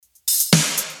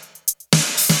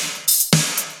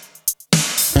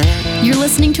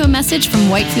listening to a message from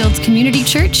Whitefields Community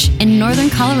Church in Northern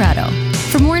Colorado.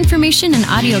 For more information and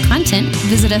audio content,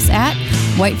 visit us at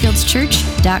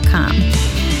whitefieldschurch.com.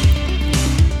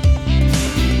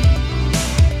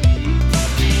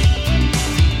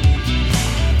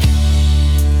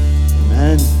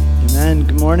 Amen.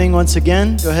 Good morning once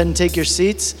again. Go ahead and take your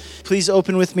seats. Please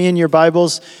open with me in your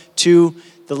Bibles to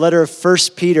the letter of 1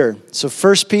 Peter. So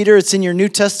 1 Peter, it's in your New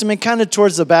Testament, kind of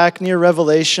towards the back near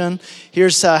Revelation.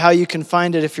 Here's how you can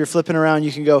find it. If you're flipping around,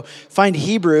 you can go find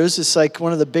Hebrews. It's like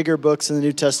one of the bigger books in the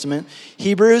New Testament.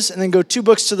 Hebrews, and then go 2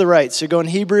 books to the right. So you're going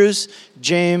Hebrews,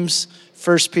 James,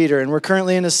 1 Peter. And we're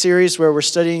currently in a series where we're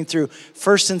studying through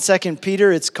 1 and 2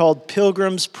 Peter. It's called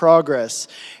Pilgrim's Progress.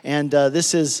 And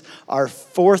this is our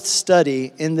 4th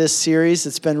study in this series.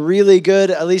 It's been really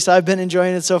good. At least I've been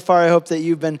enjoying it so far. I hope that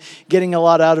you've been getting a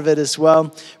lot out of it as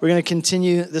well. We're going to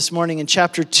continue this morning in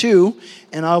chapter 2.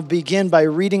 And I'll begin by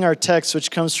reading our text, which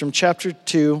comes from chapter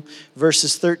 2,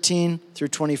 verses 13 through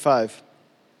 25.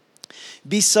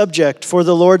 Be subject for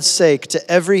the Lord's sake to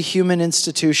every human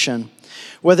institution,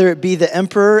 whether it be the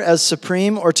emperor as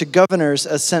supreme or to governors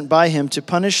as sent by him to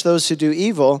punish those who do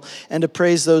evil and to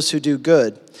praise those who do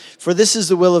good. For this is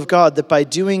the will of God, that by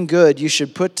doing good you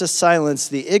should put to silence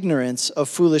the ignorance of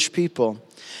foolish people.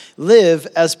 Live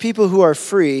as people who are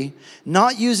free,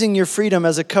 not using your freedom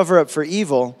as a cover-up for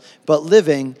evil, but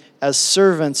living as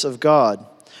servants of God.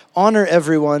 Honor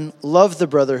everyone, love the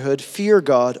brotherhood, fear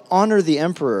God, honor the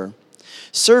emperor.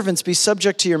 Servants, be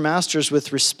subject to your masters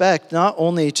with respect, not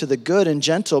only to the good and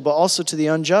gentle, but also to the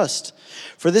unjust.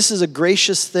 For this is a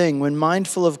gracious thing, when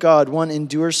mindful of God, one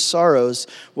endures sorrows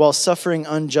while suffering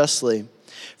unjustly.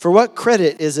 For what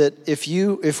credit is it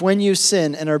if when you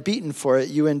sin and are beaten for it,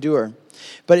 you endure?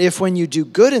 But if when you do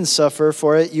good and suffer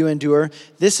for it, you endure,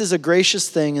 this is a gracious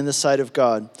thing in the sight of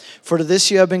God. For to this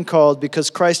you have been called, because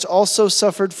Christ also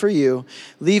suffered for you,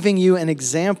 leaving you an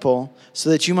example so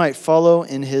that you might follow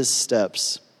in his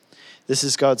steps. This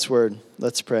is God's word.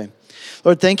 Let's pray.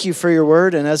 Lord, thank you for your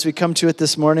word. And as we come to it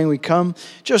this morning, we come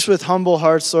just with humble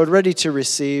hearts, Lord, ready to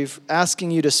receive,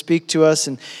 asking you to speak to us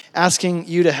and asking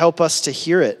you to help us to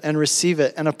hear it and receive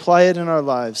it and apply it in our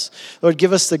lives. Lord,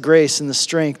 give us the grace and the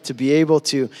strength to be able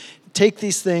to take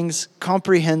these things,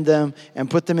 comprehend them, and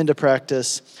put them into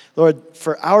practice. Lord,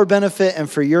 for our benefit and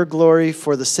for your glory,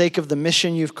 for the sake of the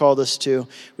mission you've called us to,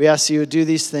 we ask you to do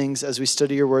these things as we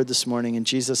study your word this morning. In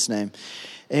Jesus' name,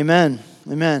 amen.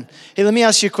 Amen. Hey, let me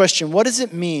ask you a question. What does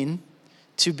it mean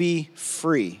to be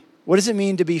free? What does it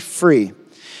mean to be free?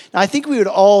 Now, I think we would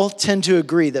all tend to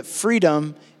agree that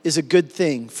freedom is a good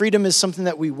thing. Freedom is something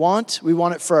that we want. We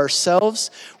want it for ourselves.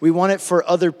 We want it for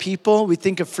other people. We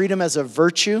think of freedom as a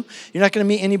virtue. You're not going to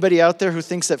meet anybody out there who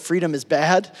thinks that freedom is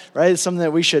bad, right? It's something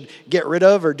that we should get rid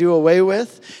of or do away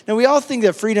with. Now, we all think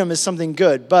that freedom is something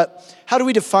good, but how do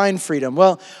we define freedom?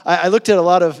 Well, I looked at a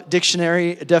lot of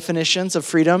dictionary definitions of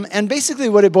freedom, and basically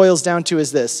what it boils down to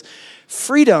is this.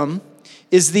 Freedom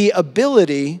is the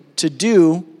ability to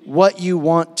do what you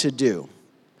want to do.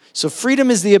 So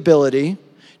freedom is the ability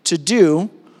to do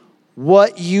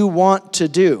what you want to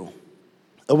do.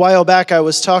 A while back, I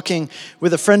was talking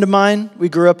with a friend of mine. We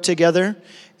grew up together,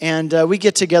 and we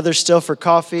get together still for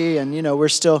coffee, and we're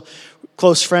still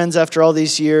close friends after all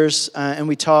these years, and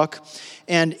we talk.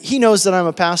 And he knows that I'm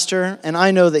a pastor, and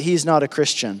I know that he's not a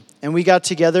Christian. And we got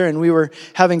together, and we were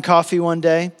having coffee one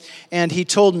day, and he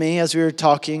told me as we were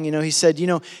talking, he said,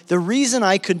 the reason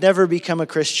I could never become a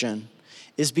Christian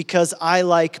is because I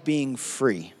like being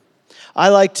free. I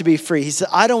like to be free. He said,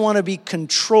 I don't want to be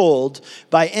controlled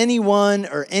by anyone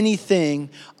or anything.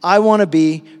 I want to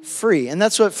be free. And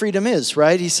that's what freedom is,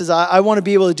 right? He says, I want to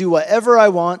be able to do whatever I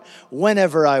want,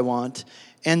 whenever I want.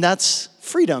 And that's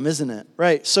freedom, isn't it?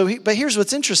 Right? But here's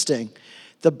what's interesting.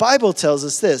 The Bible tells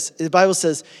us this. The Bible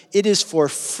says, it is for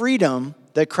freedom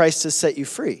that Christ has set you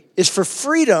free. It's for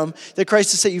freedom that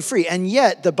Christ has set you free. And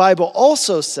yet, the Bible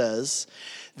also says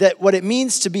that what it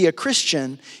means to be a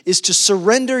Christian is to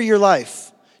surrender your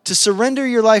life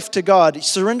to God,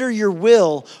 surrender your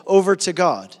will over to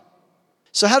God.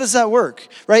 So how does that work,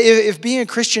 right? If being a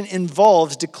Christian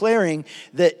involves declaring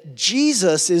that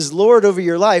Jesus is Lord over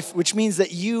your life, which means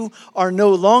that you are no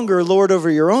longer Lord over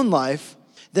your own life,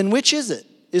 then which is it?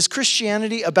 Is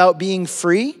Christianity about being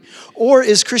free, or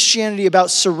is Christianity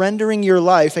about surrendering your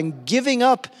life and giving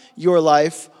up your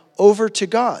life over to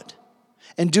God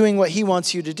and doing what he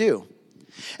wants you to do?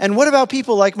 And what about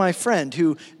people like my friend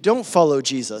who don't follow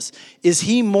Jesus? Is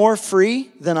he more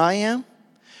free than I am?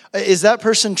 Is that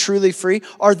person truly free?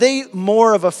 Are they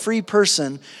more of a free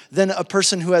person than a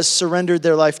person who has surrendered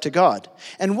their life to God?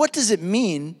 And what does it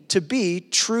mean to be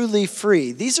truly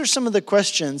free? These are some of the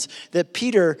questions that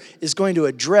Peter is going to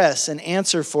address and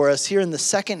answer for us here in the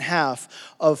second half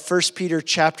of 1 Peter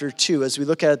chapter 2 as we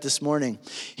look at it this morning.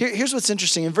 Here's what's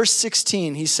interesting. In verse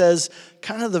 16, he says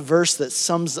kind of the verse that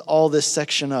sums all this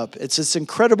section up. It's this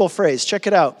incredible phrase. Check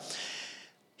it out.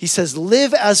 He says,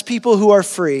 "Live as people who are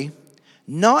free,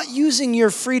 not using your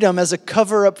freedom as a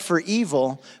cover-up for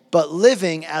evil, but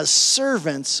living as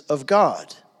servants of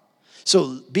God."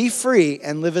 So be free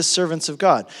and live as servants of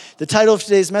God. The title of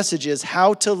today's message is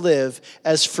How to Live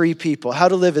as Free People. How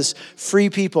to live as free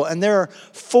people. And there are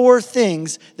 4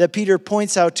 things that Peter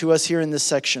points out to us here in this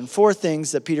section. 4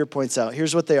 things that Peter points out.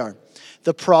 Here's what they are.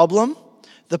 The problem,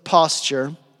 the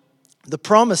posture, the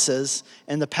promises,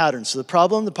 and the pattern. So the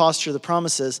problem, the posture, the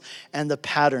promises, and the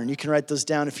pattern. You can write those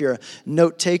down if you're a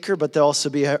note taker, but they'll also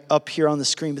be up here on the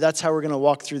screen. But that's how we're going to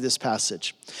walk through this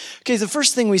passage. Okay, the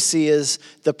first thing we see is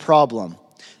the problem.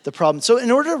 The problem. So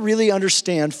in order to really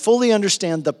fully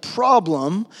understand the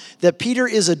problem that Peter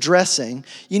is addressing,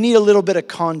 you need a little bit of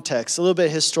context, a little bit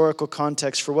of historical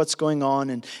context for what's going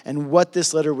on and what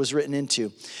this letter was written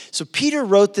into. So Peter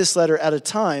wrote this letter at a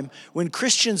time when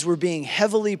Christians were being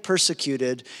heavily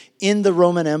persecuted in the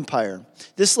Roman Empire.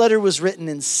 This letter was written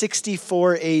in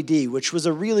 64 AD, which was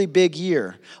a really big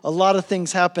year. A lot of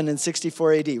things happened in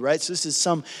 64 AD, right? So this is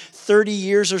some 30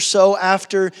 years or so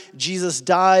after Jesus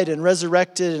died and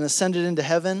resurrected and ascended into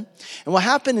heaven. And what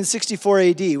happened in 64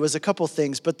 AD was a couple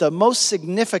things, but the most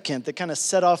significant that kind of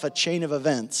set off a chain of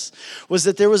events was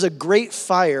that there was a great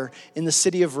fire in the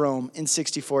city of Rome in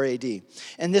 64 AD.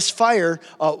 And this fire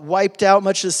wiped out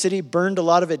much of the city, burned a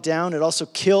lot of it down. It also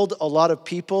killed a lot of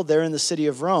people there in the city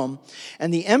of Rome.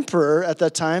 And the emperor at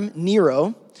that time,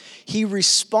 Nero, he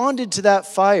responded to that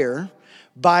fire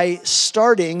by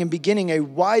starting and beginning a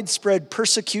widespread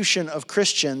persecution of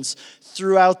Christians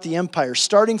throughout the empire,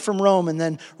 starting from Rome and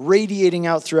then radiating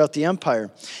out throughout the empire.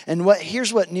 And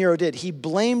here's what Nero did. He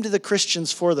blamed the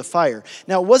Christians for the fire.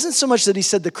 Now, it wasn't so much that he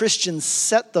said the Christians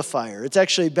set the fire. It's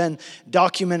actually been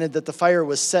documented that the fire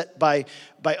was set by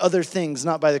other things,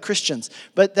 not by the Christians.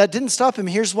 But that didn't stop him.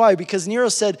 Here's why. Because Nero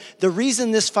said the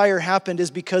reason this fire happened is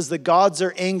because the gods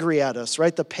are angry at us,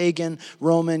 right? The pagan,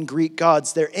 Roman, Greek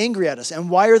gods, they're angry at us. And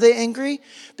why are they angry?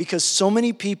 Because so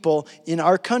many people in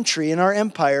our country, in our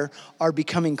empire, are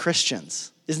becoming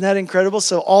Christians. Isn't that incredible?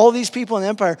 So all these people in the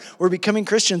empire were becoming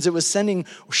Christians. It was sending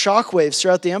shockwaves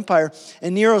throughout the empire.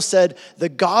 And Nero said, the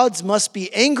gods must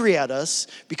be angry at us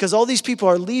because all these people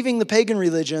are leaving the pagan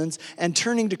religions and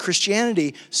turning to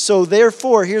Christianity. So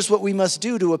therefore, here's what we must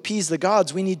do to appease the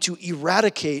gods. We need to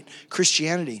eradicate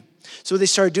Christianity. So what they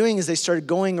started doing is they started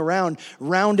going around,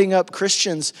 rounding up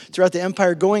Christians throughout the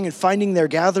empire, going and finding their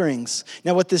gatherings.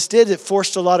 Now what this did, it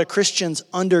forced a lot of Christians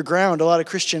underground. A lot of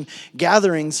Christian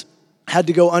gatherings had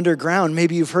to go underground.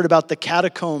 Maybe you've heard about the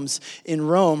catacombs in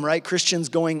Rome, right? Christians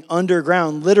going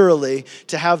underground, literally,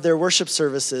 to have their worship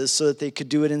services so that they could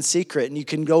do it in secret. And you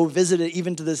can go visit it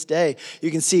even to this day.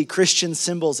 You can see Christian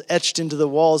symbols etched into the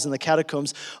walls in the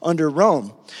catacombs under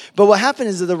Rome. But what happened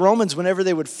is that the Romans, whenever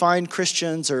they would find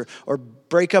Christians or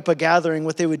break up a gathering,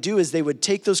 what they would do is they would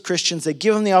take those Christians, they'd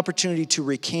give them the opportunity to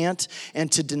recant and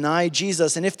to deny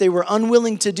Jesus. And if they were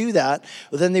unwilling to do that,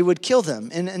 well, then they would kill them.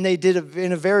 And they did it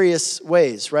in various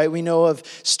ways, right? We know of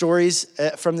stories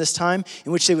from this time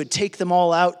in which they would take them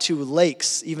all out to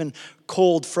lakes, even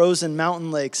cold, frozen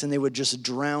mountain lakes, and they would just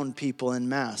drown people en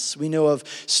masse. We know of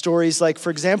stories like, for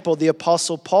example, the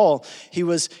Apostle Paul. He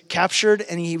was captured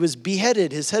and he was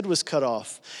beheaded. His head was cut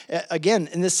off. Again,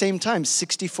 in the same time,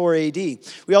 64 AD.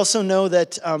 We also know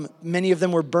that many of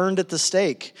them were burned at the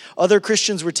stake. Other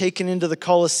Christians were taken into the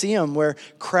Colosseum where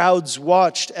crowds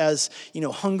watched as,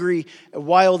 hungry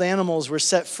wild animals were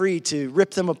set free to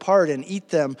rip them apart and eat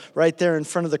them right there in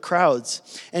front of the crowds.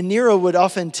 And Nero would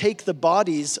often take the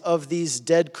bodies of these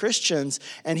dead Christians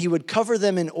and he would cover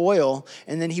them in oil,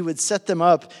 and then he would set them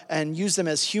up and use them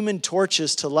as human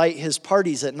torches to light his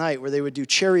parties at night, where they would do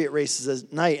chariot races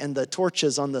at night, and the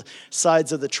torches on the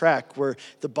sides of the track were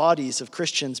the bodies of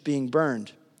Christians being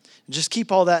burned. Just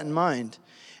keep all that in mind.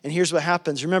 And here's what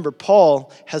happens. Remember,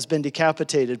 Paul has been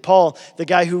decapitated. Paul, the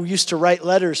guy who used to write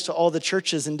letters to all the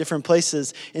churches in different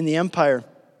places in the empire.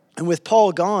 And with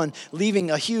Paul gone,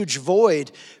 leaving a huge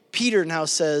void, Peter now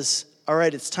says, all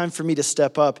right, it's time for me to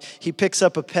step up. He picks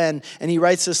up a pen and he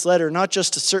writes this letter, not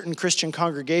just to certain Christian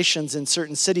congregations in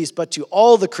certain cities, but to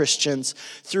all the Christians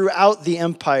throughout the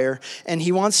empire. And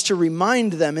he wants to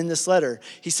remind them in this letter.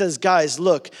 He says, guys,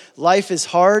 look, life is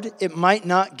hard. It might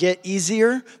not get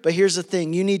easier, but here's the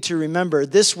thing. You need to remember,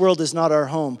 this world is not our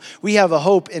home. We have a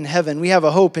hope in heaven. We have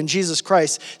a hope in Jesus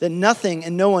Christ that nothing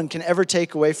and no one can ever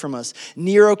take away from us.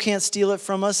 Nero can't steal it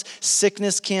from us.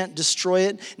 Sickness can't destroy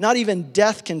it. Not even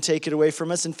death can take it away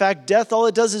from us. In fact, death, all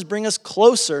it does is bring us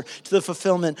closer to the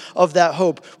fulfillment of that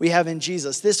hope we have in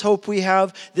Jesus. This hope we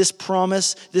have, this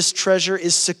promise, this treasure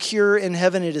is secure in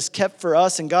heaven. It is kept for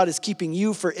us, and God is keeping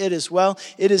you for it as well.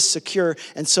 It is secure.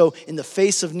 And so in the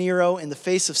face of Nero, in the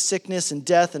face of sickness and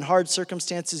death and hard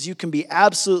circumstances, you can be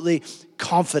absolutely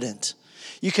confident.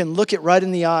 You can look it right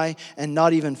in the eye and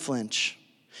not even flinch.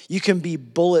 You can be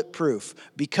bulletproof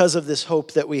because of this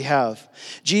hope that we have.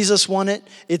 Jesus won it.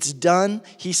 It's done.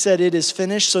 He said it is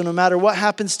finished. So no matter what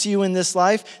happens to you in this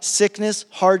life, sickness,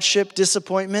 hardship,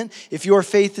 disappointment, if your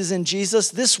faith is in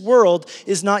Jesus, this world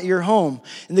is not your home.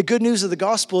 And the good news of the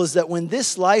gospel is that when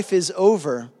this life is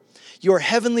over, your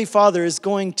heavenly Father is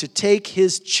going to take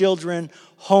his children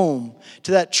home,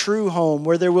 to that true home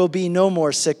where there will be no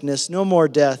more sickness, no more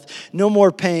death, no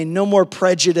more pain, no more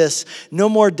prejudice, no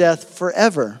more death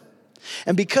forever.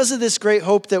 And because of this great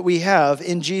hope that we have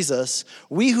in Jesus,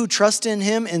 we who trust in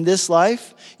him in this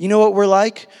life, you know what we're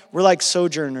like? We're like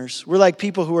sojourners. We're like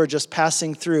people who are just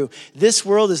passing through. This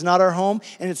world is not our home,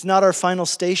 and it's not our final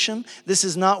station. This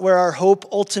is not where our hope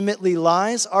ultimately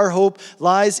lies. Our hope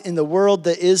lies in the world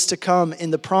that is to come, in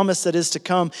the promise that is to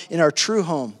come, in our true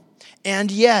home.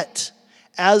 And yet,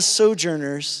 as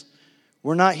sojourners,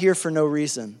 we're not here for no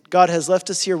reason. God has left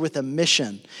us here with a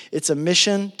mission. It's a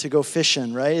mission to go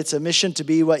fishing, right? It's a mission to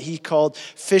be what he called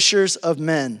fishers of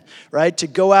men, right? To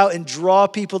go out and draw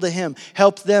people to him,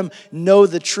 help them know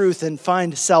the truth and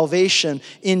find salvation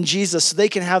in Jesus so they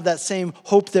can have that same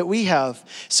hope that we have.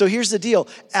 So here's the deal.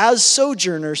 As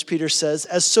sojourners, Peter says,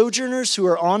 as sojourners who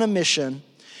are on a mission,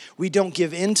 we don't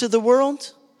give in to the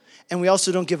world, and we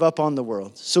also don't give up on the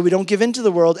world. So we don't give into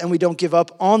the world and we don't give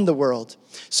up on the world.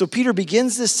 So Peter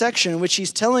begins this section in which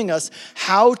he's telling us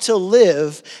how to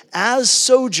live as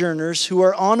sojourners who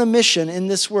are on a mission in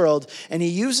this world. And he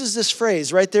uses this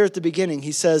phrase right there at the beginning.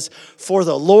 He says, for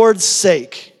the Lord's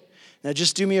sake. Now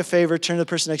just do me a favor, turn to the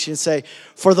person next to you and say,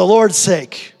 for the Lord's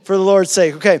sake. For the Lord's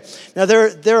sake. Okay, now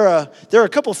there are a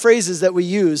couple phrases that we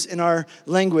use in our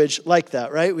language like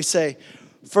that, right? We say,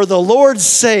 for the Lord's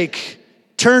sake,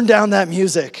 turn down that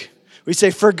music. We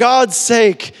say, for God's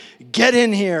sake, get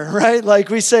in here, right? Like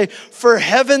we say, for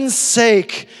heaven's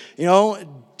sake,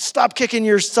 stop kicking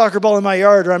your soccer ball in my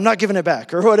yard or I'm not giving it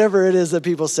back or whatever it is that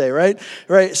people say, right?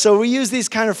 Right. So we use these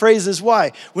kind of phrases.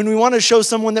 Why? When we want to show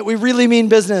someone that we really mean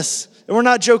business. And we're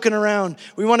not joking around.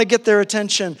 We want to get their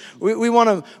attention. We want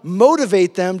to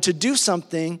motivate them to do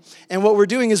something. And what we're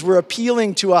doing is we're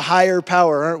appealing to a higher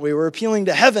power, aren't we? We're appealing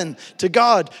to heaven, to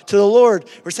God, to the Lord.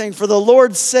 We're saying, for the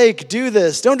Lord's sake, do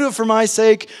this. Don't do it for my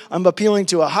sake. I'm appealing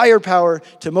to a higher power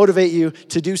to motivate you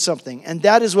to do something. And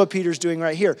that is what Peter's doing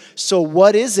right here. So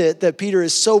what is it that Peter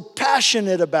is so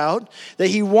passionate about that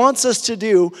he wants us to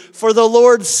do for the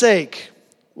Lord's sake?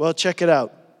 Well, check it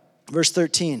out. Verse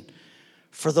 13.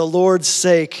 For the Lord's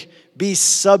sake, be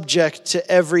subject to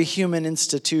every human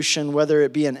institution, whether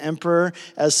it be an emperor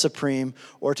as supreme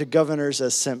or to governors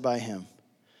as sent by him.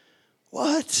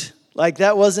 What? Like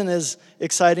that wasn't as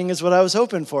exciting as what I was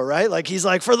hoping for, right? Like he's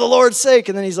like, for the Lord's sake.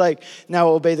 And then he's like, now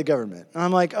obey the government. And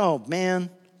I'm like, oh man,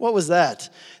 what was that?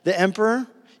 The emperor?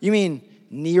 You mean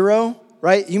Nero?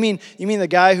 Right? You mean the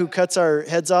guy who cuts our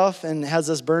heads off and has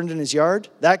us burned in his yard?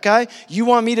 That guy? You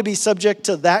want me to be subject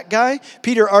to that guy?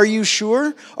 Peter, are you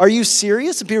sure? Are you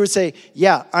serious? And Peter would say,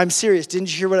 yeah, I'm serious.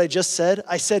 Didn't you hear what I just said?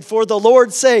 I said, for the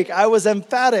Lord's sake. I was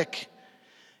emphatic.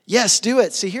 Yes, do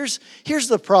it. See, here's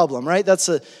the problem, right? That's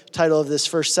the title of this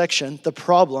first section, the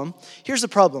problem. Here's the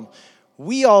problem.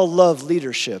 We all love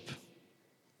leadership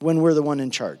when we're the one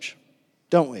in charge.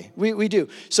 Don't we? We do.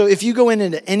 So if you go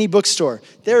into any bookstore,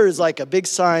 there is like a big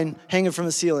sign hanging from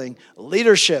the ceiling,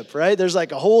 leadership, right? There's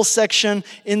like a whole section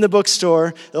in the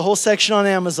bookstore, the whole section on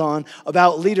Amazon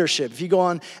about leadership. If you go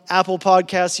on Apple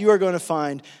Podcasts, you are going to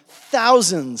find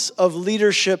thousands of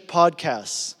leadership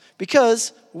podcasts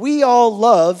because we all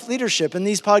love leadership. And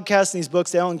these podcasts and these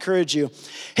books, they all encourage you.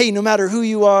 Hey, no matter who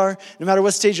you are, no matter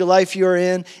what stage of life you're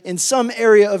in some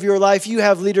area of your life, you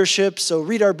have leadership. So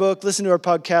read our book, listen to our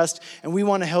podcast, and we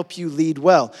want to help you lead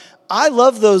well. I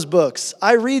love those books.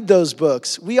 I read those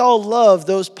books. We all love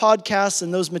those podcasts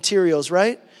and those materials,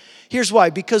 right? Here's why.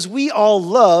 Because we all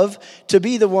love to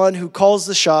be the one who calls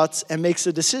the shots and makes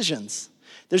the decisions.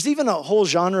 There's even a whole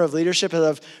genre of leadership, as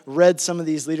I've read some of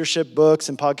these leadership books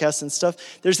and podcasts and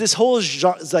stuff. There's this whole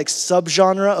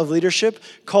subgenre of leadership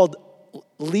called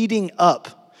leading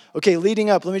up. Okay, leading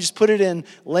up, let me just put it in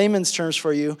layman's terms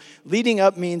for you. Leading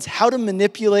up means how to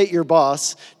manipulate your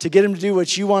boss to get him to do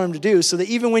what you want him to do so that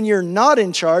even when you're not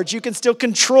in charge, you can still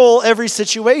control every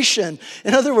situation.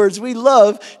 In other words, we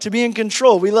love to be in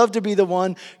control. We love to be the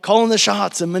one calling the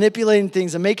shots and manipulating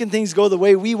things and making things go the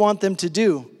way we want them to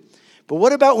do. But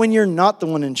what about when you're not the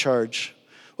one in charge?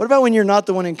 What about when you're not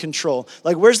the one in control?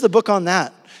 Like, where's the book on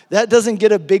that? That doesn't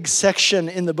get a big section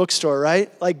in the bookstore, right?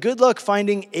 Like, good luck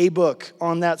finding a book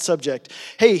on that subject.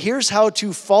 Hey, here's how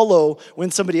to follow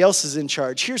when somebody else is in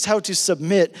charge. Here's how to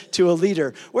submit to a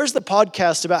leader. Where's the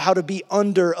podcast about how to be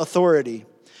under authority?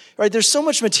 Right? There's so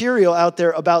much material out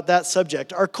there about that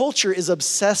subject. Our culture is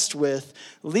obsessed with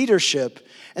leadership,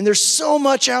 and there's so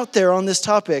much out there on this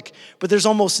topic, but there's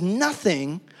almost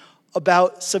nothing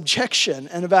about subjection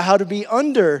and about how to be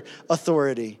under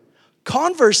authority.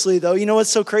 Conversely, though, you know what's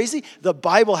so crazy? The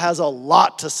Bible has a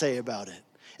lot to say about it.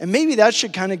 And maybe that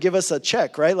should kind of give us a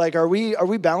check, right? Like, are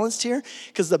we balanced here?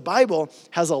 Because the Bible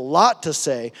has a lot to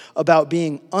say about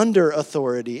being under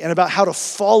authority and about how to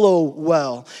follow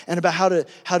well and about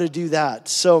how to do that.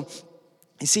 So,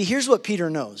 you see, here's what Peter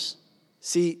knows.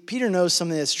 See, Peter knows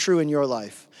something that's true in your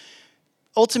life.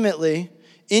 Ultimately,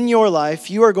 in your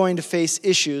life, you are going to face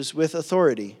issues with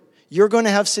authority. You're going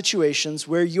to have situations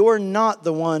where you're not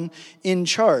the one in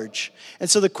charge. And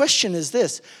so the question is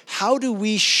this: how do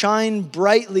we shine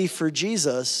brightly for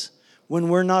Jesus when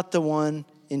we're not the one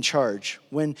in charge,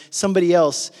 when somebody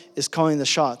else is calling the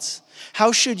shots?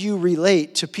 How should you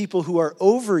relate to people who are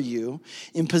over you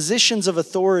in positions of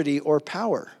authority or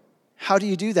power? How do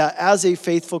you do that as a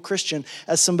faithful Christian,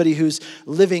 as somebody who's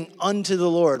living unto the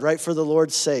Lord, right, for the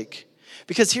Lord's sake?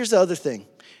 Because here's the other thing.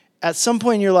 At some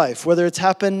point in your life, whether it's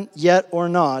happened yet or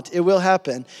not, it will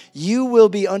happen. You will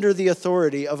be under the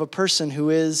authority of a person who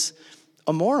is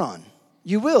a moron.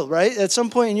 You will, right? At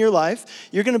some point in your life,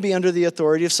 you're going to be under the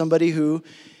authority of somebody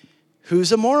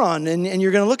who's a moron. And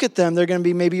you're going to look at them. They're going to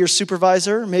be maybe your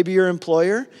supervisor, maybe your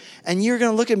employer. And you're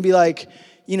going to look and be like,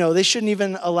 you know, they shouldn't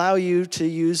even allow you to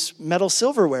use metal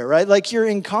silverware, right? Like, you're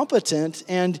incompetent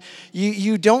and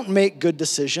you don't make good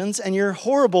decisions and you're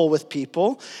horrible with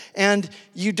people and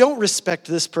you don't respect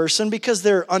this person because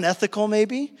they're unethical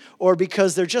maybe, or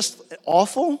because they're just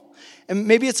awful. And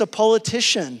maybe it's a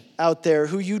politician out there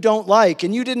who you don't like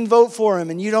and you didn't vote for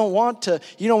him and you don't want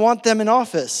them in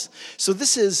office. So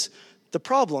this is the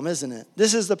problem, isn't it?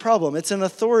 This is the problem. It's an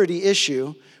authority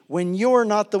issue when you're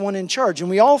not the one in charge. And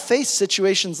we all face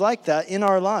situations like that in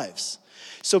our lives.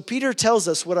 So Peter tells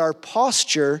us what our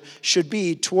posture should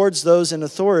be towards those in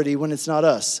authority when it's not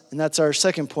us. And that's our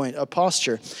second point, a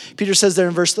posture. Peter says there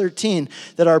in verse 13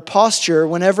 that our posture,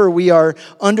 whenever we are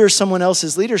under someone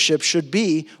else's leadership, should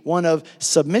be one of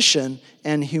submission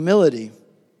and humility.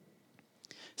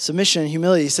 Submission and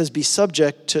humility. He says, be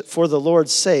subject to, for the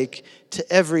Lord's sake, to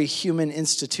every human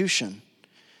institution.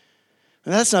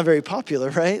 And that's not very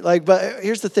popular, right? But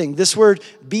here's the thing. This word,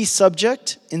 be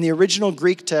subject, in the original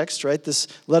Greek text, right? This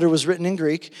letter was written in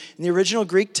Greek. In the original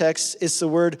Greek text, it's the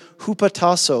word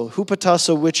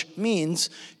hupotasso, which means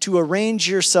to arrange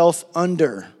yourself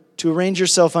under. To arrange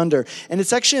yourself under. And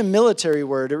it's actually a military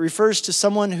word. It refers to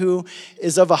someone who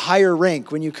is of a higher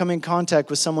rank, when you come in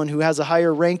contact with someone who has a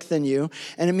higher rank than you.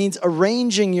 And it means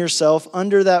arranging yourself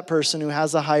under that person who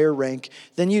has a higher rank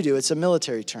than you do. It's a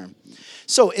military term.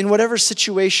 So in whatever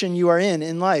situation you are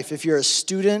in life, if you're a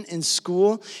student in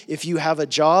school, if you have a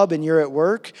job and you're at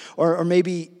work, or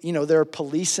maybe, you know, there are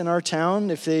police in our town,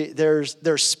 if there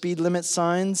are speed limit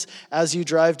signs as you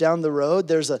drive down the road,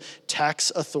 there's a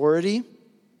tax authority.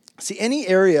 See, any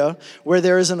area where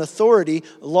there is an authority,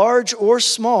 large or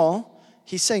small,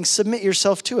 he's saying submit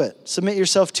yourself to it. Submit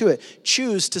yourself to it.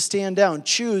 Choose to stand down.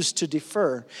 Choose to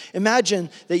defer. Imagine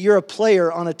that you're a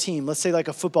player on a team. Let's say like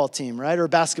a football team, right? Or a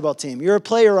basketball team. You're a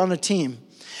player on a team.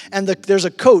 And there's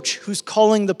a coach who's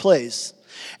calling the plays.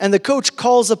 And the coach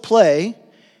calls a play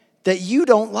that you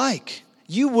don't like.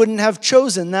 You wouldn't have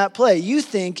chosen that play. You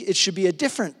think it should be a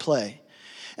different play.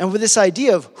 And with this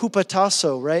idea of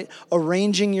hupotasso, right?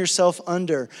 Arranging yourself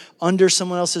under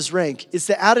someone else's rank. It's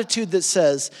the attitude that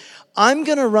says, I'm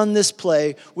going to run this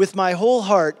play with my whole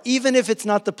heart, even if it's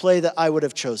not the play that I would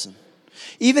have chosen.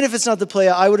 Even if it's not the play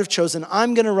I would have chosen,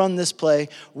 I'm going to run this play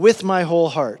with my whole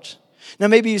heart. Now,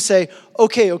 maybe you say,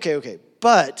 okay,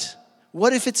 but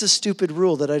what if it's a stupid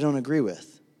rule that I don't agree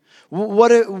with?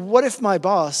 What if my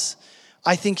boss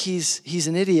I think he's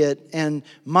an idiot and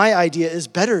my idea is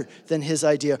better than his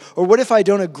idea? Or what if I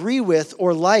don't agree with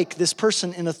or like this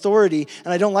person in authority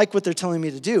and I don't like what they're telling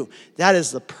me to do? That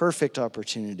is the perfect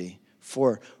opportunity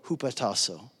for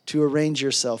hupotasso, to arrange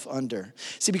yourself under.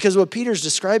 See, because what Peter's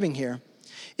describing here,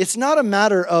 it's not a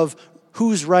matter of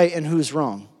who's right and who's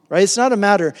wrong. Right? It's not a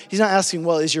matter, he's not asking,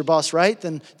 well, is your boss right?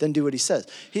 Then do what he says.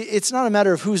 It's not a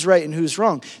matter of who's right and who's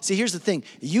wrong. See, here's the thing.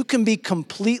 You can be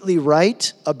completely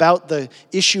right about the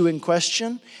issue in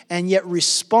question and yet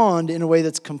respond in a way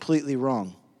that's completely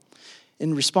wrong.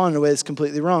 In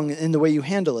the way you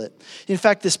handle it. In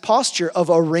fact, this posture of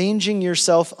arranging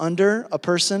yourself under a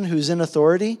person who's in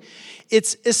authority,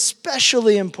 it's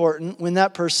especially important when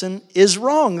that person is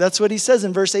wrong. That's what he says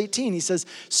in verse 18. He says,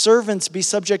 servants, be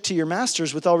subject to your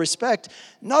masters with all respect,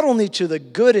 not only to the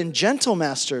good and gentle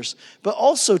masters, but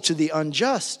also to the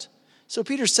unjust. So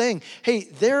Peter's saying, hey,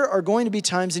 there are going to be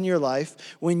times in your life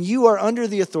when you are under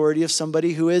the authority of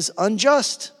somebody who is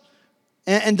unjust.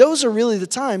 And those are really the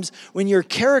times when your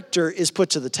character is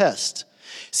put to the test.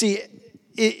 See,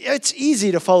 it's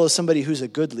easy to follow somebody who's a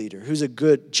good leader, who's a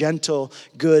good, gentle,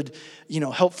 good,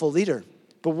 helpful leader.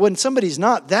 But when somebody's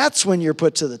not, that's when you're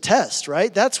put to the test,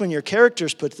 right? That's when your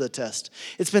character's put to the test.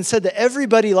 It's been said that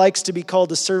everybody likes to be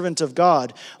called a servant of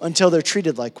God until they're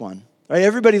treated like one, right?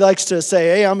 Everybody likes to say,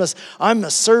 hey, I'm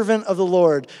a servant of the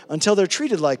Lord until they're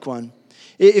treated like one.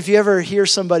 If you ever hear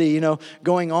somebody,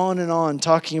 going on and on,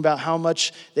 talking about how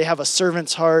much they have a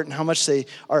servant's heart and how much they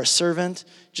are a servant,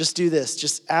 just do this.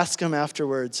 Just ask them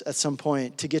afterwards at some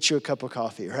point to get you a cup of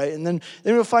coffee, right? And then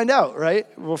we'll find out, right?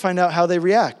 We'll find out how they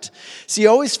react. So you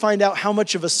always find out how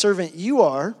much of a servant you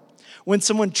are when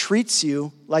someone treats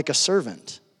you like a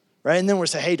servant. Right? And then we'll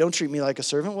say, hey, don't treat me like a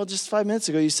servant. Well, just 5 minutes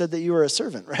ago, you said that you were a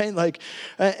servant, right?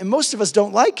 And most of us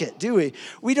don't like it, do we?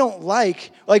 We don't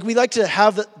we like to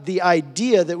have the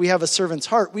idea that we have a servant's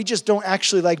heart. We just don't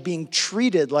actually like being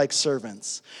treated like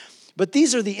servants. But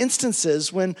these are the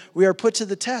instances when we are put to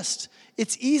the test.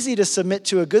 It's easy to submit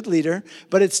to a good leader,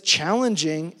 but it's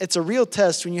challenging. It's a real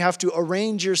test when you have to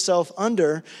arrange yourself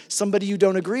under somebody you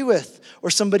don't agree with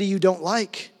or somebody you don't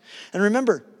like. And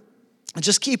remember,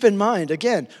 just keep in mind,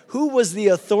 again, who was the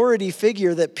authority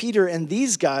figure that Peter and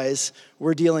these guys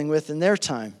were dealing with in their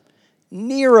time?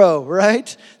 Nero,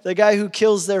 right? The guy who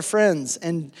kills their friends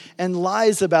and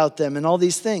lies about them and all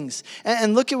these things.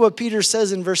 And look at what Peter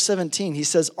says in verse 17. He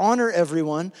says, honor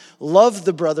everyone, love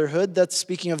the brotherhood. That's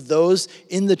speaking of those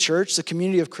in the church, the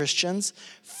community of Christians.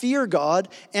 Fear God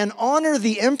and honor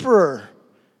the emperor.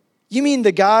 You mean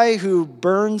the guy who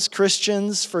burns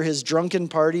Christians for his drunken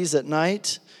parties at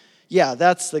night? Yeah,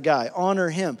 that's the guy. Honor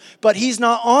him. But he's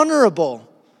not honorable.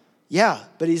 Yeah,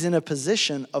 but he's in a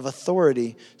position of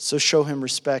authority, so show him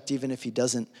respect even if he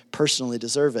doesn't personally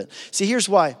deserve it. See, here's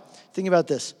why. Think about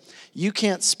this. You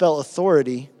can't spell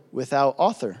authority without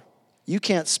author. You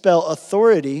can't spell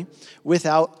authority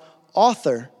without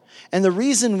author. And the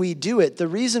reason we do it, the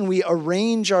reason we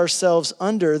arrange ourselves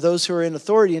under those who are in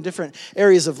authority in different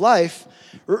areas of life,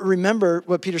 remember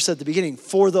what Peter said at the beginning,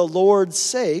 for the Lord's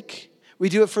sake. We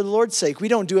do it for the Lord's sake. We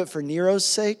don't do it for Nero's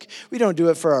sake. We don't do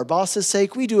it for our boss's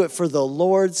sake. We do it for the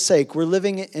Lord's sake. We're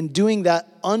living and doing that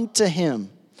unto him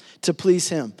to please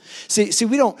him. See,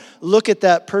 we don't look at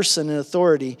that person in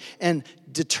authority and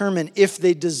determine if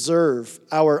they deserve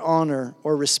our honor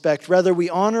or respect. Rather, we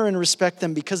honor and respect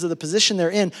them because of the position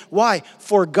they're in. Why?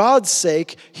 For God's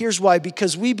sake. Here's why.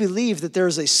 Because we believe that there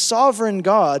is a sovereign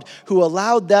God who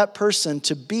allowed that person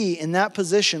to be in that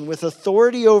position with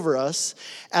authority over us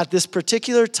at this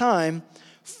particular time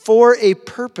for a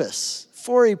purpose.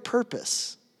 For a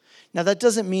purpose. Now, that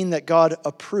doesn't mean that God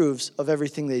approves of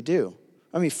everything they do.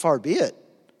 I mean, far be it.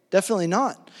 Definitely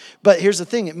not. But here's the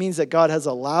thing. It means that God has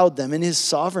allowed them in his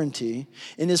sovereignty,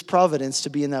 in his providence to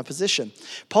be in that position.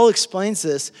 Paul explains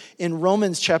this in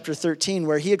Romans chapter 13,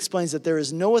 where he explains that there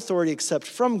is no authority except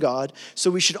from God, so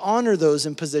we should honor those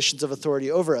in positions of authority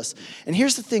over us. And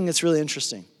here's the thing that's really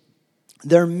interesting.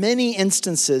 There are many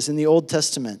instances in the Old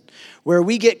Testament where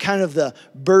we get kind of the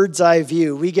bird's eye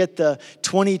view. We get the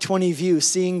 20/20 view,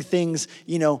 seeing things,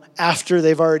 after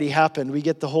they've already happened. We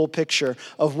get the whole picture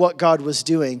of what God was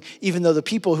doing, even though the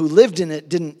people who lived in it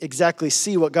didn't exactly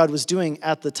see what God was doing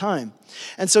at the time.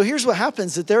 And so here's what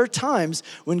happens, that there are times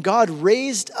when God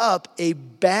raised up a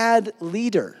bad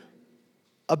leader,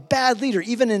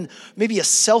 even in maybe a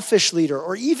selfish leader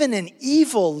or even an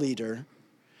evil leader,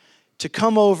 to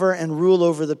come over and rule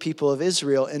over the people of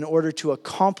Israel in order to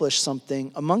accomplish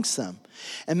something amongst them.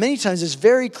 And many times it's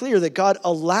very clear that God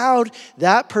allowed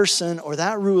that person or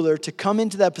that ruler to come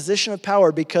into that position of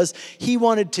power because he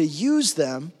wanted to use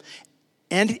them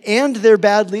and their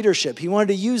bad leadership. He wanted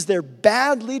to use their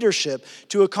bad leadership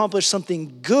to accomplish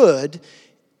something good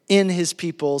in his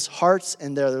people's hearts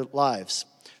and their lives.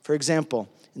 For example,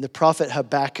 in the prophet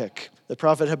Habakkuk.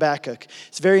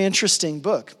 It's a very interesting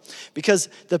book because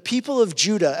the people of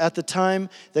Judah at the time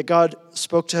that God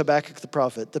spoke to Habakkuk the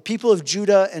prophet, the people of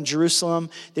Judah and Jerusalem,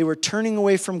 they were turning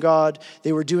away from God.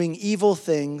 They were doing evil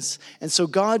things. And so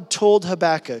God told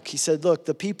Habakkuk, he said, look,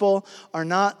 the people are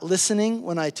not listening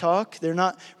when I talk. They're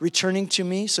not returning to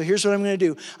me. So here's what I'm going to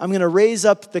do. I'm going to raise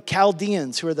up the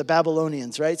Chaldeans, who are the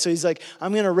Babylonians, right? So he's like,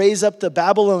 I'm going to raise up the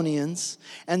Babylonians,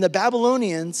 and the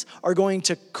Babylonians are going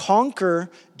to conquer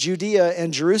Judea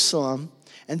and Jerusalem,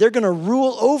 and they're going to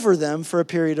rule over them for a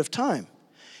period of time.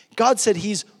 God said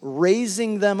he's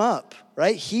raising them up,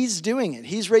 right? He's doing it.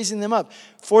 He's raising them up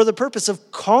for the purpose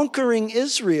of conquering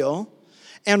Israel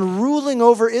and ruling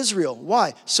over Israel.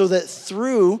 Why? So that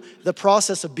through the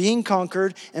process of being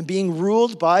conquered and being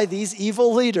ruled by these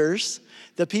evil leaders,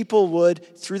 the people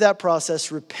would, through that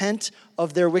process, repent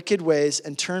of their wicked ways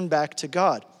and turn back to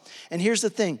God. And here's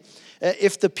the thing.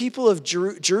 If the people of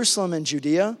Jerusalem and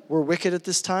Judea were wicked at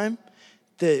this time,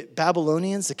 the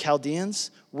Babylonians, the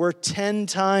Chaldeans, were 10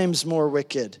 times more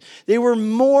wicked. They were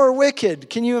more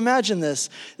wicked. Can you imagine this?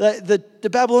 The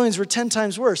Babylonians were 10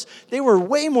 times worse. They were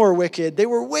way more wicked. They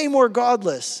were way more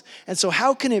godless. And so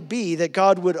how can it be that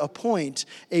God would appoint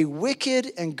a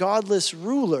wicked and godless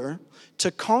ruler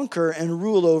to conquer and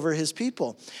rule over his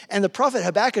people? And the prophet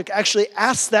Habakkuk actually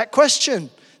asked that question.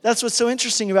 That's what's so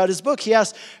interesting about his book. He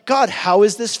asked, God, how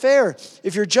is this fair?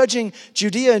 If you're judging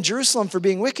Judea and Jerusalem for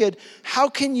being wicked, how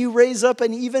can you raise up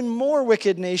an even more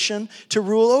wicked nation to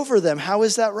rule over them? How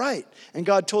is that right? And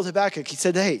God told Habakkuk, he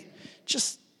said, hey,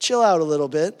 just chill out a little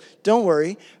bit. Don't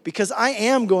worry, because I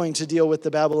am going to deal with the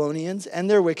Babylonians and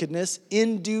their wickedness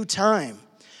in due time.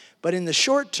 But in the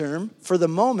short term, for the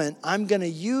moment, I'm going to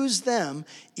use them,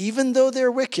 even though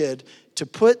they're wicked, to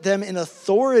put them in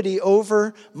authority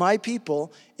over my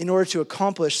people in order to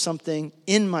accomplish something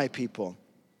in my people.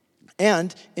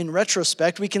 And in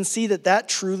retrospect, we can see that that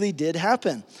truly did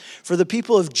happen. For the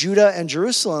people of Judah and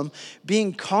Jerusalem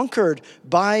being conquered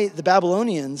by the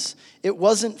Babylonians, it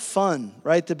wasn't fun,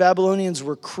 right? The Babylonians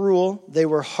were cruel, they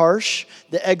were harsh,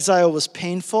 the exile was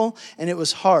painful, and it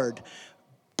was hard.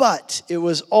 But it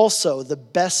was also the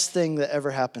best thing that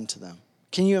ever happened to them.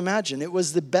 Can you imagine? It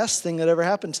was the best thing that ever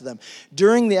happened to them.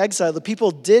 During the exile, the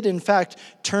people did, in fact,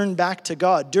 turn back to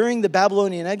God. During the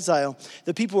Babylonian exile,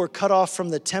 the people were cut off from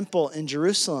the temple in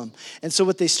Jerusalem. And so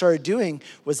what they started doing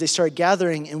was they started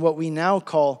gathering in what we now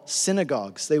call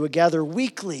synagogues. They would gather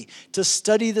weekly to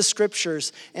study the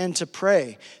scriptures and to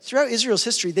pray. Throughout Israel's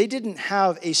history, they didn't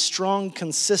have a strong,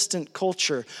 consistent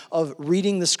culture of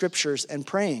reading the scriptures and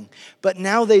praying. But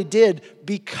now they did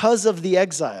because of the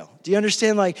exile. Do you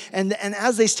understand? And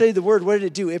as they studied the word, what did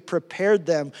it do? It prepared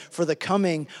them for the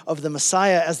coming of the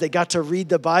Messiah as they got to read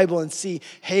the Bible and see,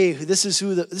 hey, this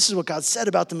is what God said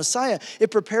about the Messiah. It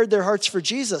prepared their hearts for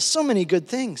Jesus. So many good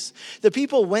things. The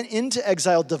people went into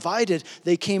exile divided.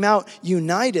 They came out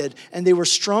united, and they were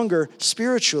stronger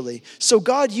spiritually. So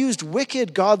God used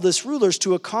wicked, godless rulers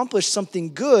to accomplish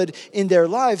something good in their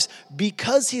lives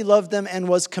because he loved them and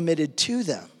was committed to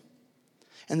them.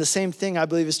 And the same thing, I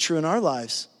believe, is true in our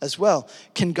lives as well.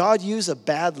 Can God use a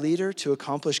bad leader to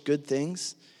accomplish good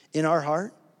things in our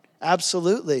heart?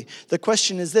 Absolutely. The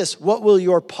question is this: what will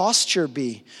your posture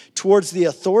be towards the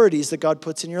authorities that God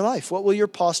puts in your life? What will your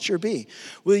posture be?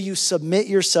 Will you submit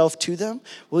yourself to them?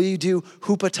 Will you do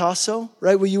hupotasso,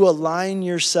 right? Will you align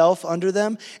yourself under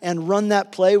them and run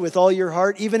that play with all your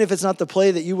heart, even if it's not the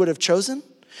play that you would have chosen?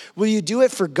 Will you do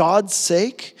it for God's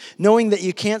sake, knowing that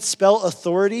you can't spell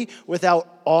authority without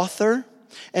author,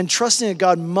 and trusting that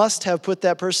God must have put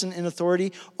that person in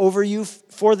authority over you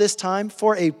for this time,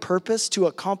 for a purpose, to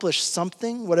accomplish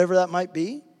something, whatever that might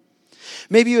be?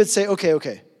 Maybe you would say,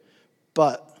 okay,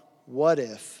 but what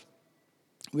if?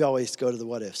 We always go to the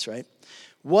what ifs, right?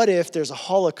 What if there's a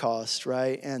Holocaust,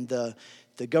 right, and the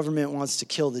government wants to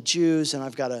kill the Jews, and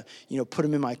I've got to, put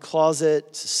them in my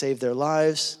closet to save their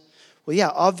lives? Well,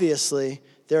 yeah, obviously,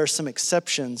 there are some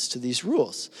exceptions to these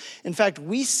rules. In fact,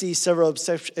 we see several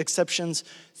exceptions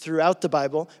throughout the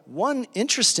Bible. One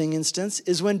interesting instance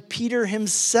is when Peter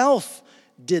himself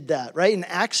did that, right? In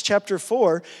Acts chapter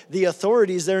 4, the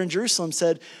authorities there in Jerusalem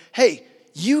said, hey,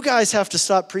 you guys have to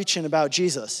stop preaching about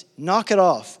Jesus. Knock it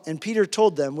off. And Peter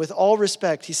told them, with all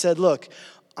respect, he said, look,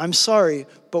 I'm sorry,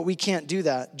 but we can't do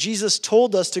that. Jesus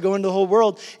told us to go into the whole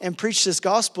world and preach this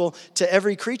gospel to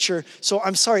every creature. So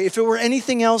I'm sorry. If it were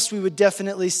anything else, we would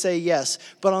definitely say yes.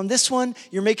 But on this one,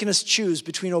 you're making us choose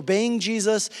between obeying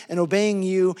Jesus and obeying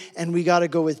you, and we got to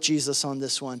go with Jesus on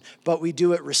this one. But we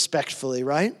do it respectfully,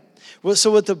 right? Well,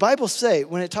 so what the Bible say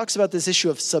when it talks about this issue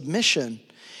of submission,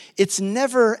 it's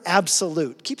never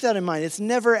absolute. Keep that in mind. It's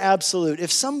never absolute.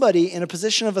 If somebody in a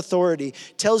position of authority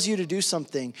tells you to do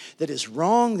something that is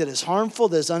wrong, that is harmful,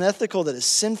 that is unethical, that is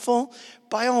sinful,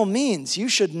 by all means, you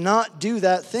should not do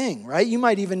that thing, right? You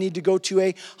might even need to go to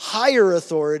a higher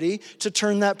authority to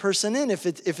turn that person in if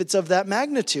it's of that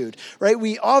magnitude, right?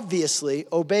 We obviously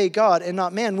obey God and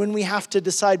not man when we have to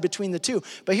decide between the two.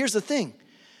 But here's the thing.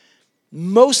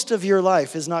 Most of your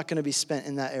life is not going to be spent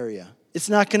in that area. It's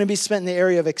not going to be spent in the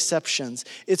area of exceptions.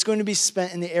 It's going to be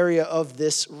spent in the area of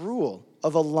this rule,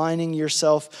 of aligning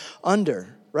yourself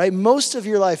under, right? Most of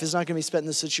your life is not going to be spent in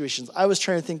those situations. I was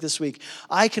trying to think this week.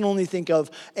 I can only think of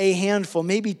a handful,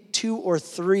 maybe 2 or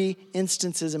 3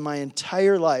 instances in my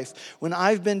entire life when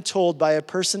I've been told by a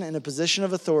person in a position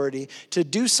of authority to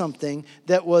do something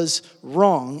that was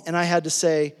wrong, and I had to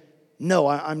say, no,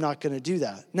 I'm not going to do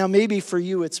that. Now, maybe for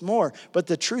you it's more, but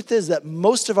the truth is that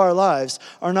most of our lives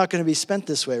are not going to be spent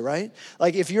this way, right?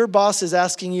 Like if your boss is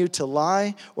asking you to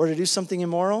lie or to do something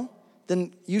immoral,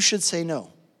 then you should say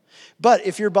no. But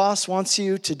if your boss wants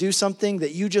you to do something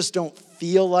that you just don't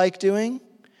feel like doing,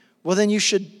 well, then you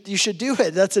should do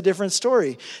it. That's a different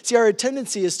story. See, our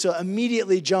tendency is to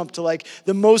immediately jump to like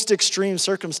the most extreme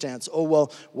circumstance. Oh,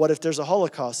 well, what if there's a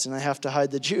Holocaust and I have to hide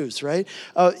the Jews, right?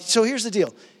 So here's the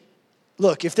deal.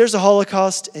 Look, if there's a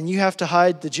Holocaust and you have to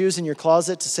hide the Jews in your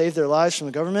closet to save their lives from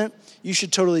the government, you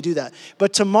should totally do that.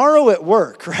 But tomorrow at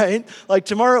work, right? Like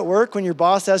tomorrow at work when your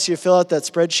boss asks you to fill out that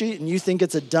spreadsheet and you think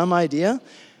it's a dumb idea,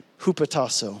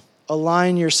 hupotasso.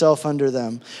 Align yourself under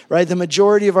them, right? The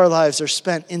majority of our lives are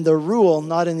spent in the rule,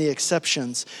 not in the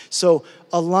exceptions. So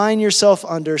align yourself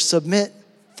under, submit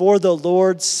for the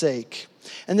Lord's sake.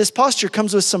 And this posture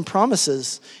comes with some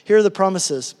promises. Here are the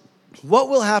promises. What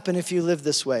will happen if you live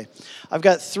this way? I've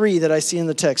got 3 that I see in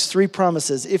the text, 3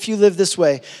 promises. If you live this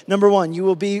way, number 1, you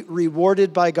will be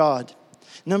rewarded by God.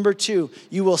 Number 2,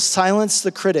 you will silence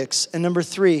the critics. And number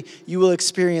 3, you will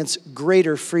experience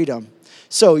greater freedom.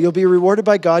 So you'll be rewarded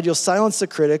by God, you'll silence the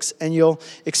critics, and you'll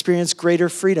experience greater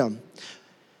freedom.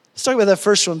 Let's talk about that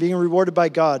first one, being rewarded by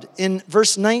God. In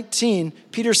verse 19,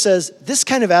 Peter says, this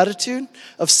kind of attitude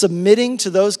of submitting to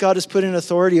those God has put in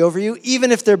authority over you,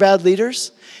 even if they're bad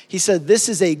leaders, he said, this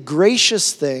is a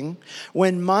gracious thing.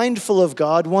 When mindful of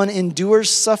God, one endures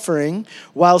suffering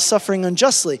while suffering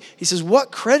unjustly. He says,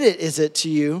 what credit is it to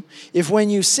you if when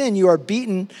you sin, you are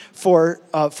beaten for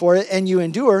it and you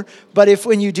endure, but if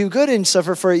when you do good and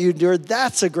suffer for it, you endure,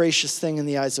 that's a gracious thing in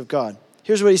the eyes of God.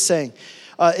 Here's what he's saying.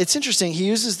 It's interesting. He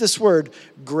uses this word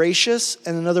gracious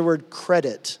and another word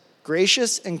credit.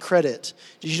 Gracious and credit.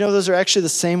 Did you know those are actually the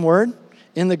same word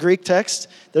in the Greek text?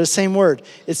 They're the same word.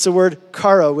 It's the word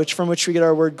kara, from which we get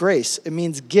our word grace. It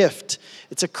means gift.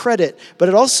 It's a credit, but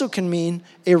it also can mean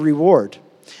a reward.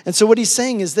 And so what he's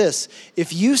saying is this.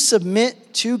 If you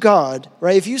submit to God,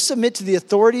 right? If you submit to the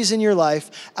authorities in your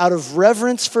life out of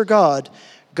reverence for God,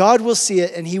 God will see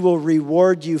it and he will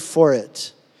reward you for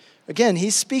it. Again,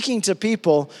 he's speaking to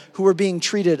people who were being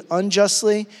treated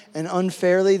unjustly and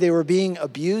unfairly. They were being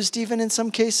abused even in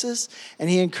some cases. And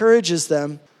he encourages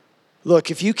them,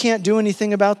 look, if you can't do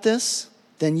anything about this,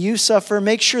 then you suffer.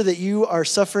 Make sure that you are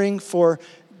suffering for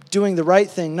doing the right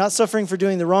thing, not suffering for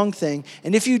doing the wrong thing.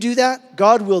 And if you do that,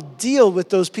 God will deal with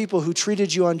those people who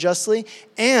treated you unjustly,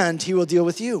 and he will deal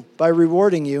with you by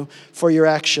rewarding you for your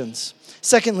actions.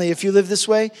 Secondly, if you live this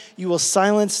way, you will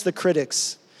silence the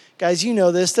critics. Guys, you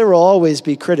know this. There will always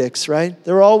be critics, right?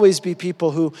 There will always be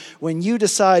people who, when you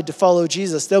decide to follow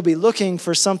Jesus, they'll be looking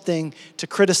for something to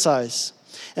criticize.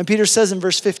 And Peter says in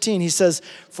verse 15, he says,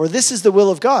 for this is the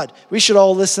will of God. We should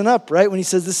all listen up, right? When he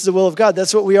says this is the will of God,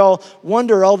 that's what we all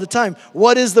wonder all the time.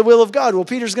 What is the will of God? Well,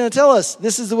 Peter's going to tell us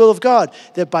this is the will of God,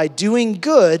 that by doing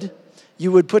good,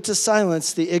 you would put to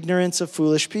silence the ignorance of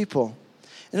foolish people.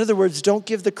 In other words, don't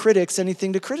give the critics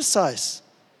anything to criticize.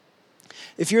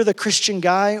 If you're the Christian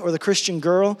guy or the Christian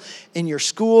girl in your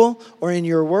school or in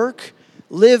your work,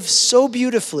 live so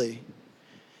beautifully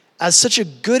as such a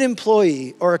good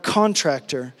employee or a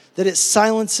contractor that it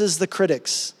silences the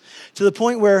critics to the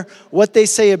point where what they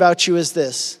say about you is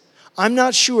this: I'm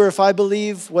not sure if I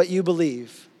believe what you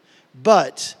believe,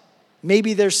 but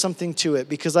maybe there's something to it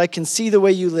because I can see the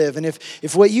way you live. And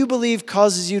if what you believe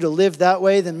causes you to live that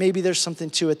way, then maybe there's something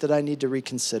to it that I need to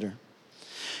reconsider.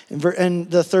 And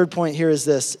the third point here is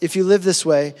this: if you live this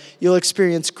way, you'll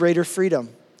experience greater freedom.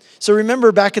 So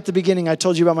remember back at the beginning, I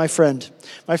told you about my friend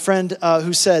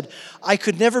who said, I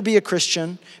could never be a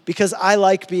Christian because I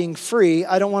like being free.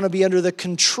 I don't want to be under the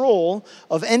control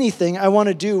of anything. I want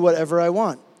to do whatever I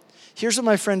want. Here's what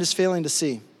my friend is failing to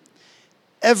see.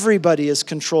 Everybody is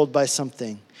controlled by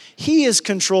something. He is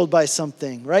controlled by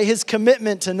something, right? His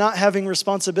commitment to not having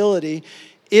responsibility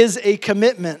is a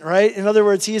commitment, right? In other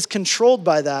words, he is controlled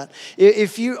by that.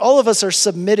 All of us are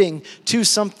submitting to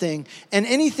something, and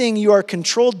anything you are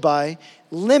controlled by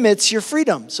limits your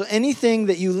freedom. So anything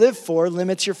that you live for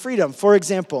limits your freedom. For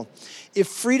example, if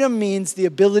freedom means the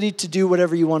ability to do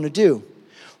whatever you want to do,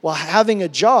 well, having a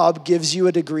job gives you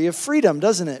a degree of freedom,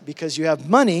 doesn't it? Because you have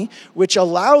money, which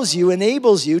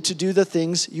enables you to do the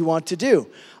things you want to do.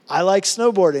 I like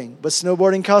snowboarding, but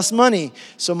snowboarding costs money.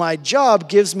 So my job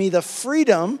gives me the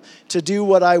freedom to do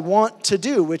what I want to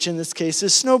do, which in this case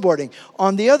is snowboarding.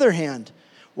 On the other hand,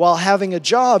 while having a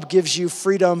job gives you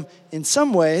freedom in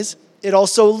some ways, it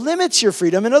also limits your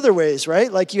freedom in other ways,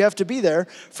 right? Like you have to be there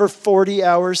for 40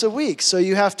 hours a week. So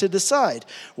you have to decide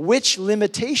which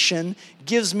limitation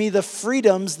gives me the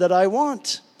freedoms that I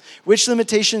want. Which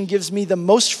limitation gives me the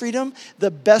most freedom,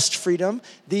 the best freedom,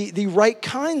 the right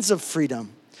kinds of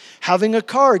freedom. Having a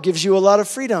car gives you a lot of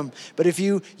freedom, but if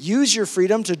you use your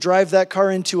freedom to drive that car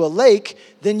into a lake,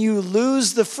 then you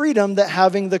lose the freedom that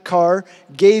having the car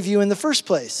gave you in the first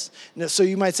place. So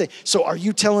you might say, so are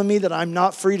you telling me that I'm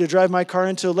not free to drive my car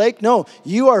into a lake? No,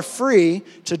 you are free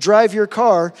to drive your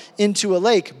car into a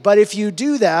lake, but if you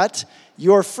do that,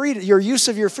 your use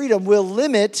of your freedom will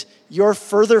limit your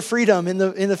further freedom in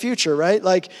the future, right?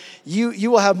 Like you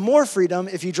will have more freedom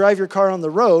if you drive your car on the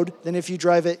road than if you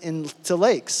drive it into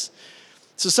lakes.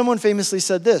 So someone famously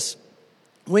said this,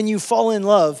 when you fall in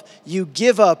love, you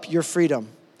give up your freedom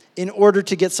in order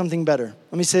to get something better.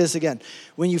 Let me say this again.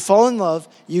 When you fall in love,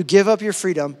 you give up your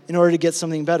freedom in order to get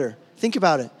something better. Think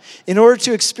about it. In order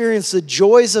to experience the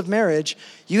joys of marriage,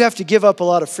 you have to give up a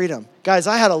lot of freedom. Guys,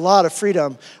 I had a lot of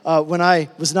freedom when I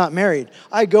was not married.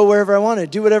 I go wherever I wanted,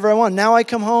 do whatever I want. Now I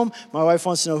come home, my wife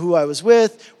wants to know who I was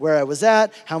with, where I was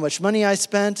at, how much money I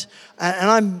spent, and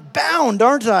I'm bound,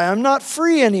 aren't I? I'm not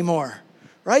free anymore,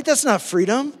 right? That's not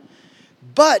freedom.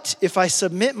 But if I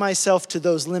submit myself to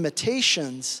those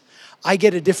limitations, I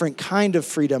get a different kind of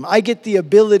freedom. I get the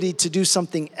ability to do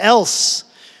something else,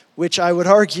 which I would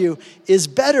argue is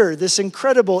better, this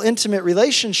incredible intimate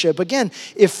relationship. Again,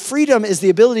 if freedom is the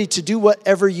ability to do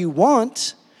whatever you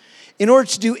want, in order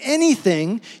to do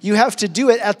anything, you have to do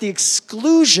it at the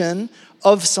exclusion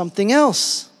of something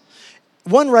else.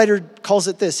 One writer calls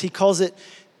it this. He calls it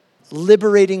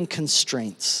liberating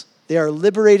constraints. They are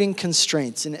liberating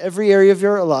constraints. In every area of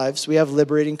your lives, we have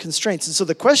liberating constraints. And so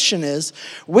the question is,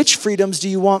 which freedoms do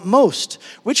you want most?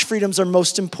 Which freedoms are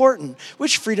most important?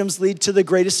 Which freedoms lead to the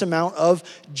greatest amount of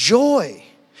joy?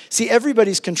 See,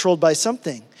 everybody's controlled by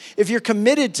something. If you're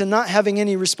committed to not having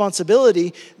any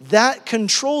responsibility, that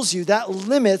controls you. That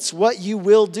limits what you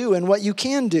will do and what you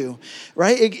can do,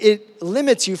 right? It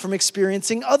limits you from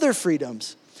experiencing other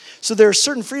freedoms. So there are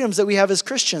certain freedoms that we have as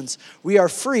Christians. We are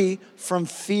free from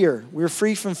fear. We're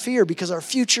free from fear because our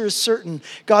future is certain.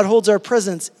 God holds our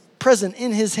present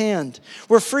in his hand.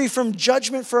 We're free from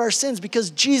judgment for our sins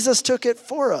because Jesus took it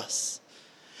for us.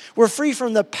 We're free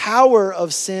from the power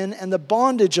of sin and the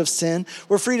bondage of sin.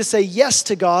 We're free to say yes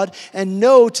to God and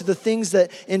no to the things that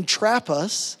entrap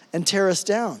us and tear us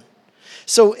down.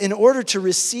 So in order to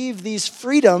receive these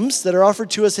freedoms that are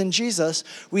offered to us in Jesus,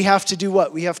 we have to do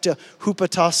what? We have to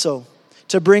hupatasso,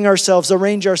 to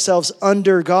arrange ourselves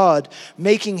under God,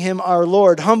 making him our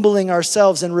Lord, humbling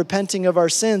ourselves and repenting of our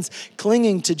sins,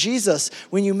 clinging to Jesus.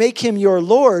 When you make him your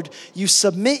Lord, you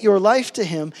submit your life to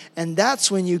him, and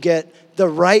that's when you get the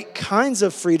right kinds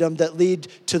of freedom that lead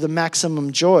to the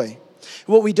maximum joy.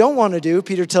 What we don't want to do,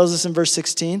 Peter tells us in verse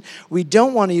 16, we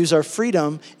don't want to use our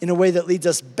freedom in a way that leads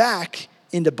us back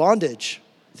into bondage.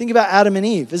 Think about Adam and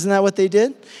Eve. Isn't that what they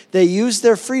did? They used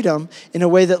their freedom in a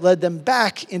way that led them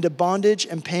back into bondage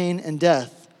and pain and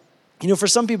death. You know, for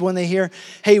some people, when they hear,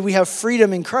 hey, we have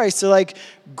freedom in Christ, they're like,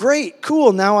 great,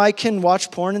 cool, now I can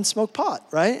watch porn and smoke pot,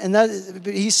 right? And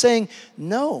he's saying,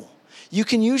 no. You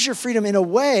can use your freedom in a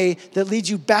way that leads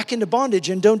you back into bondage,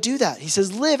 and don't do that. He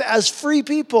says, live as free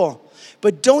people,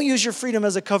 but don't use your freedom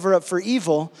as a cover-up for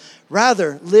evil.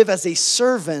 Rather, live as a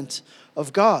servant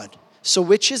of God. So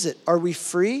which is it? Are we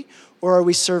free or are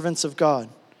we servants of God?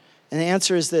 And the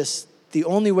answer is this: the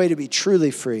only way to be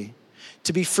truly free,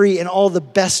 to be free in all the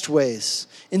best ways,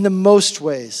 in the most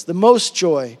ways, the most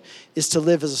joy, is to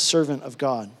live as a servant of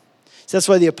God. So that's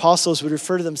why the apostles would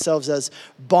refer to themselves as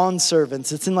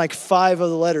bondservants. It's in like 5 of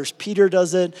the letters. Peter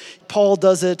does it, Paul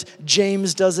does it,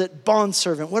 James does it.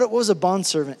 Bondservant. What was a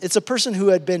bondservant? It's a person who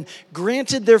had been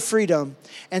granted their freedom,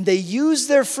 and they use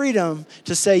their freedom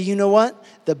to say, you know what?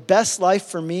 The best life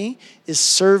for me is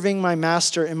serving my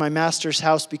master in my master's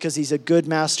house because he's a good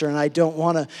master, and I don't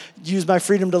want to use my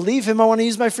freedom to leave him. I want to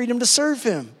use my freedom to serve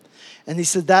him. And he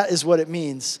said that is what it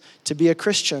means to be a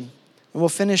Christian. And we'll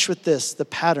finish with this, the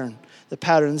pattern. The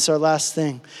pattern. This is our last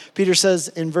thing. Peter says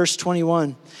in verse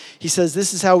 21, he says,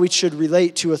 this is how we should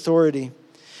relate to authority.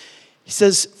 He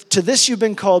says, to this you've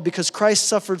been called because Christ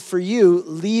suffered for you,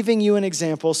 leaving you an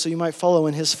example so you might follow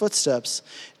in his footsteps.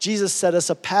 Jesus set us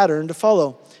a pattern to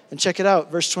follow. And check it out,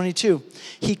 verse 22.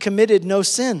 He committed no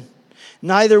sin.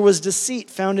 Neither was deceit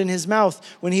found in his mouth.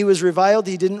 When he was reviled,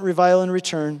 he didn't revile in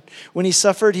return. When he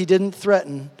suffered, he didn't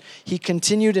threaten. He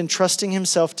continued entrusting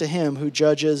himself to him who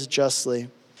judges justly.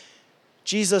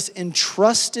 Jesus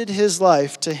entrusted his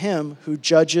life to him who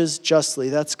judges justly.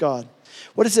 That's God.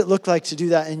 What does it look like to do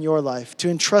that in your life? To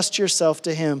entrust yourself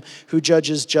to him who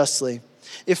judges justly.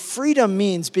 If freedom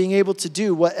means being able to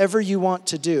do whatever you want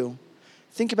to do,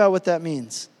 think about what that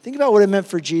means. Think about what it meant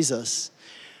for Jesus.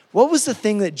 What was the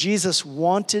thing that Jesus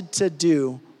wanted to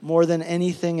do more than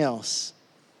anything else?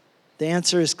 The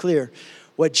answer is clear.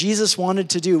 What Jesus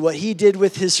wanted to do, what he did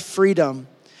with his freedom,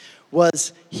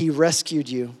 was he rescued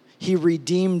you. He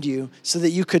redeemed you so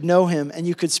that you could know him and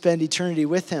you could spend eternity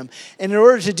with him. And in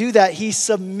order to do that, he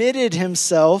submitted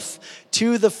himself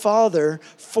to the Father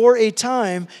for a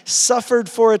time, suffered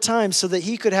for a time so that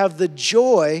he could have the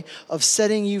joy of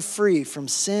setting you free from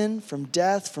sin, from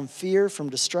death, from fear, from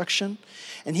destruction.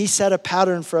 And he set a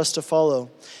pattern for us to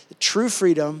follow. The true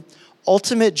freedom,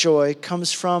 ultimate joy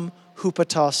comes from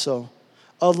hupotasso,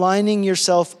 aligning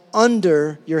yourself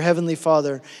under your heavenly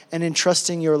Father and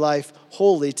entrusting your life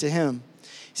wholly to him. He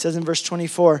says in verse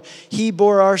 24, he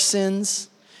bore our sins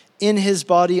in his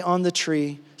body on the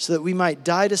tree so that we might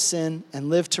die to sin and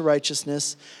live to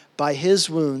righteousness. By his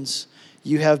wounds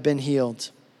you have been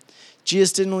healed.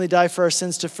 Jesus didn't only die for our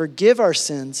sins to forgive our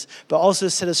sins, but also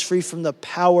set us free from the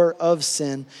power of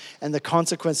sin and the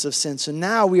consequence of sin. So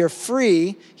now we are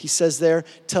free, he says there,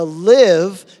 to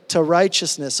live to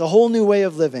righteousness, a whole new way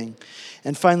of living.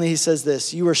 And finally he says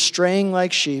this, you were straying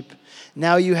like sheep.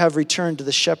 Now you have returned to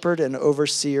the shepherd and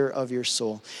overseer of your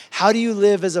soul. How do you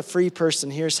live as a free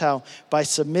person? Here's how. By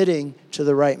submitting to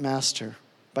the right master.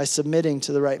 By submitting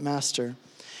to the right master.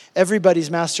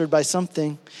 Everybody's mastered by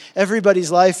something.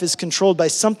 Everybody's life is controlled by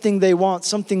something they want,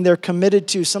 something they're committed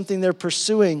to, something they're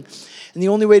pursuing. And the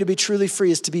only way to be truly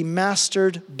free is to be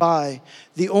mastered by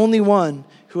the only one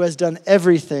who has done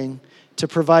everything to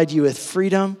provide you with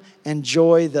freedom and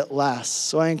joy that lasts.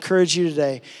 So I encourage you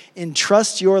today,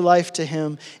 entrust your life to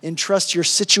him, entrust your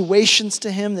situations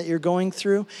to him that you're going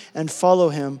through, and follow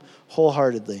him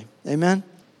wholeheartedly. Amen?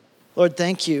 Lord,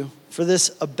 thank you for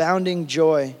this abounding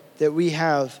joy that we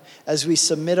have as we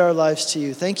submit our lives to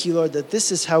you. Thank you, Lord, that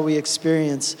this is how we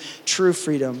experience true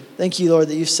freedom. Thank you, Lord,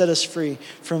 that you've set us free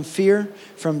from fear,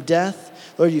 from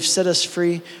death. Lord, you've set us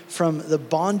free from the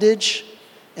bondage.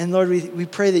 And Lord, we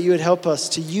pray that you would help us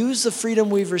to use the freedom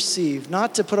we've received,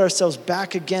 not to put ourselves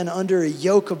back again under a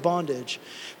yoke of bondage,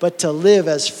 but to live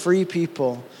as free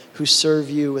people who serve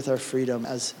you with our freedom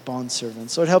as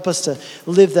bondservants. Lord, help us to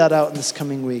live that out in this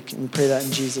coming week. And we pray that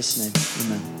in Jesus' name.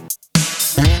 Amen.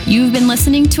 You've been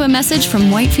listening to a message from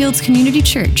Whitefields Community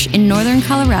Church in Northern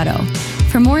Colorado.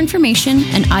 For more information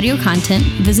and audio content,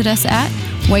 visit us at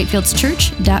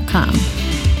whitefieldschurch.com.